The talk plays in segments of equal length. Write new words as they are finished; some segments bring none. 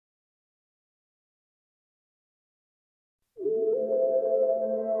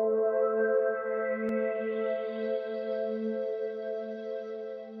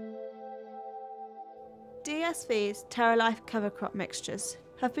DSV's TerraLife cover crop mixtures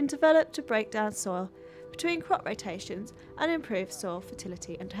have been developed to break down soil between crop rotations and improve soil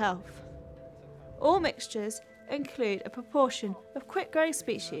fertility and health. All mixtures include a proportion of quick-growing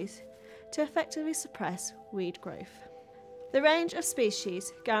species to effectively suppress weed growth. The range of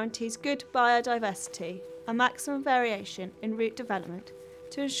species guarantees good biodiversity and maximum variation in root development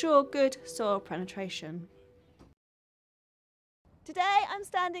to ensure good soil penetration. Today I'm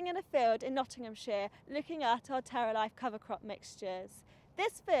standing in a field in Nottinghamshire looking at our TerraLife cover crop mixtures.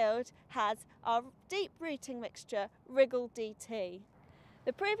 This field has our deep rooting mixture Wriggle DT.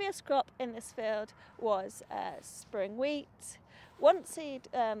 The previous crop in this field was spring wheat. Once he'd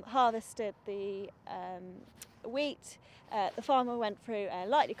harvested the wheat, the farmer went through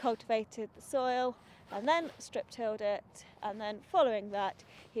and lightly cultivated the soil and then strip-tilled it, and then following that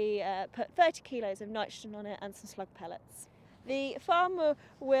he put 30 kilos of nitrogen on it and some slug pellets. The farmer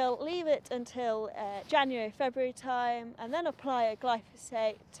will leave it until January, February time and then apply a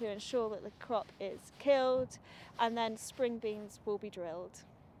glyphosate to ensure that the crop is killed, and then spring beans will be drilled.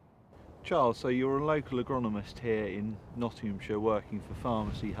 Charles, so you're a local agronomist here in Nottinghamshire working for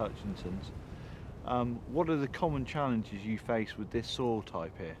Pharmacy Hutchinson's. What are the common challenges you face with this soil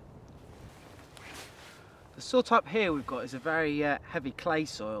type here? The soil type here we've got is a very heavy clay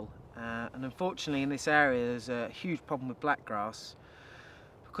soil. And unfortunately in this area there's a huge problem with blackgrass.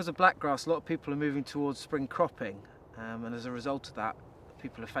 Because of blackgrass, a lot of people are moving towards spring cropping, and as a result of that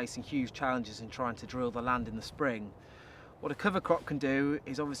people are facing huge challenges in trying to drill the land in the spring. What a cover crop can do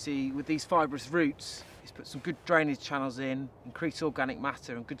is, obviously with these fibrous roots, is put some good drainage channels in, increase organic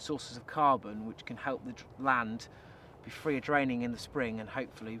matter and good sources of carbon, which can help the land be free of draining in the spring and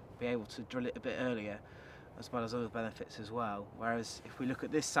hopefully be able to drill it a bit earlier, as well as other benefits as well. Whereas if we look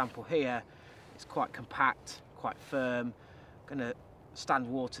at this sample here, it's quite compact, quite firm, going to stand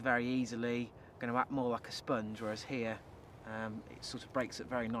water very easily, going to act more like a sponge, whereas here it sort of breaks up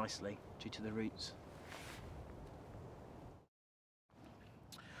very nicely due to the roots.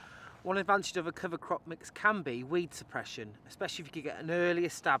 One advantage of a cover crop mix can be weed suppression, especially if you can get an early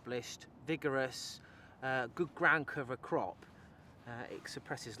established, vigorous, good ground cover crop. It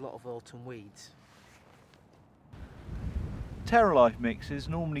suppresses a lot of autumn weeds. TerraLife mixes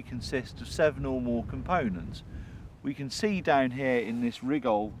normally consist of 7 or more components. We can see down here in this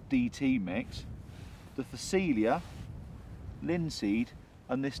Wriggle DT mix the Phacelia, linseed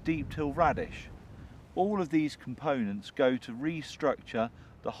and this deep till radish. All of these components go to restructure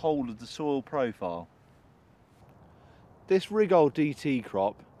the whole of the soil profile. This Wriggle DT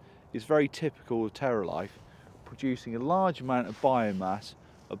crop is very typical of TerraLife, producing a large amount of biomass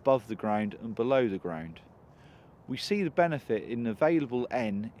above the ground and below the ground. We see the benefit in available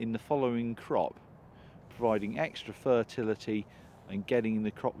N in the following crop, providing extra fertility and getting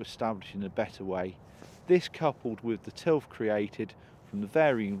the crop established in a better way. This, coupled with the tilth created from the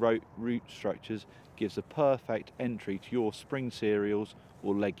varying root structures, gives a perfect entry to your spring cereals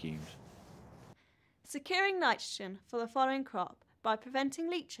or legumes. Securing nitrogen for the following crop by preventing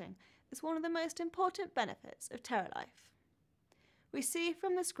leaching is one of the most important benefits of TerraLife. We see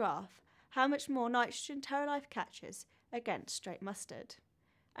from this graph how much more nitrogen TerraLife catches against straight mustard,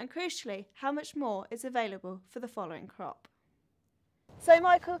 and crucially how much more is available for the following crop. So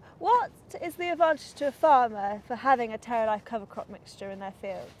Michael, what is the advantage to a farmer for having a TerraLife cover crop mixture in their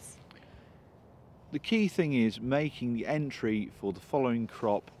fields? The key thing is making the entry for the following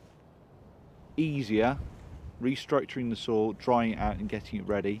crop easier, restructuring the soil, drying it out and getting it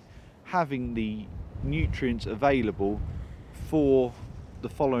ready, having the nutrients available for the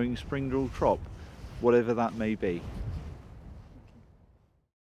following spring drill crop, whatever that may be.